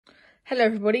Hello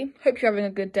everybody, hope you're having a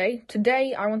good day.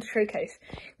 Today I want to showcase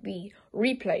the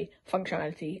replay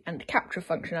functionality and capture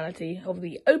functionality of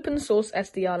the open source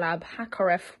SDR lab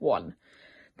hackrf 1.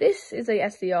 This is a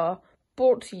SDR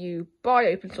brought to you by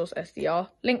Open Source SDR.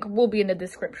 Link will be in the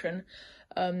description.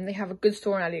 They have a good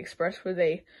store on AliExpress where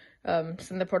they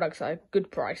send the products at a good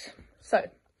price. So,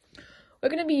 we're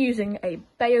going to be using a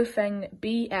Baofeng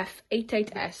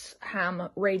BF88S ham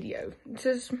radio. This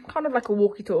is kind of like a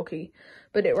walkie-talkie,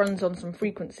 but it runs on some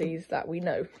frequencies that we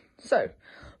know. So,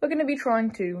 we're going to be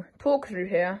trying to talk through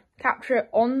here, capture it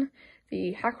on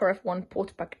the hackrf1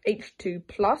 portapack H2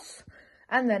 Plus,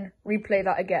 and then replay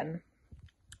that again.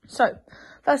 So,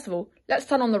 first of all, let's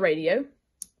turn on the radio.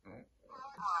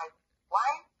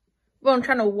 We're on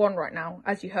channel 1 right now,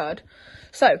 as you heard.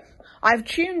 So, I've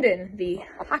tuned in the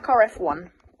hackrf1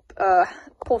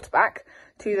 portapack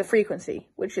to the frequency,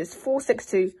 which is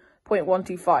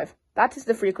 462.125. That is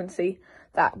the frequency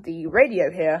that the radio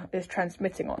here is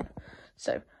transmitting on.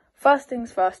 So, first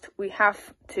things first, we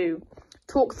have to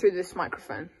talk through this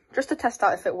microphone, just to test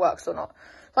out if it works or not.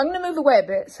 So I'm going to move away a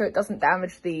bit so it doesn't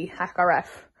damage the hackrf.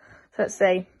 So let's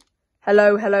say,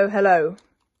 hello, hello, hello.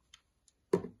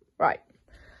 Right.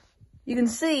 You can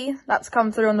see that's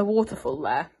come through on the waterfall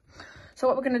there. So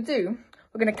what we're going to do,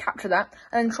 we're going to capture that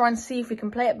and then try and see if we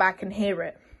can play it back and hear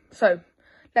it. So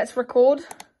let's record.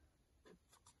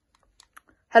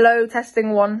 Hello,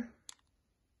 testing 1.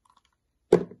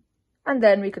 And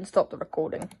then we can stop the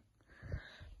recording.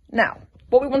 Now,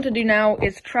 what we want to do now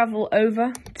is travel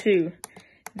over to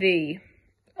the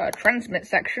transmit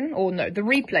section, or no, the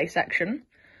replay section.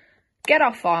 Get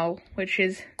our file, which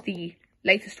is the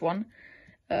latest one.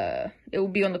 It will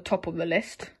be on the top of the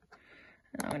list.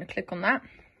 And I'm going to click on that.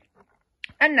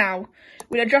 And now,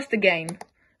 we'll adjust the gain.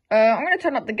 I'm going to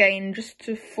turn up the gain just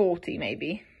to 40,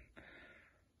 maybe.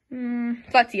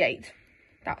 38.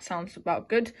 That sounds about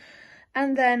good.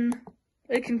 And then,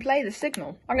 we can play the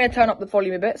signal. I'm going to turn up the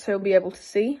volume a bit so you'll be able to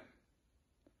see.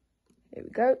 Here we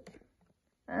go.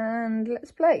 And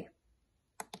let's play.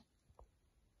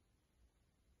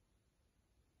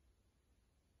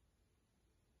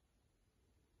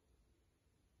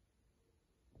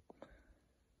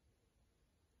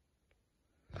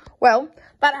 Well,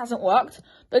 that hasn't worked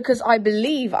because I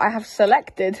believe I have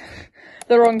selected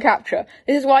the wrong capture.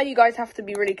 This is why you guys have to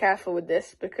be really careful with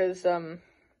this because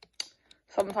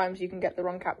sometimes you can get the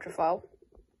wrong capture file.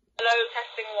 Hello,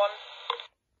 testing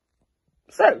 1.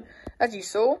 So, as you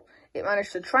saw, it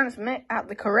managed to transmit at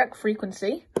the correct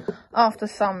frequency after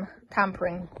some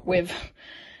tampering with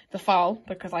the file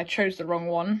because I chose the wrong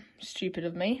one. Stupid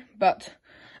of me. But,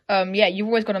 yeah, you've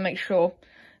always got to make sure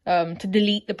to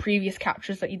delete the previous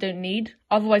captures that you don't need.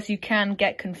 Otherwise, you can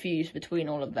get confused between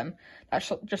all of them.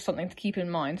 That's just something to keep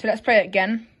in mind. So let's play it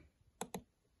again.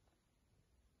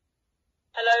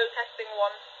 Hello, testing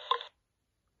 1.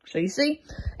 So you see,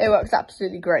 it works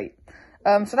absolutely great.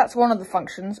 So that's one of the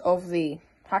functions of the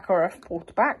hackrf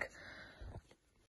portapack.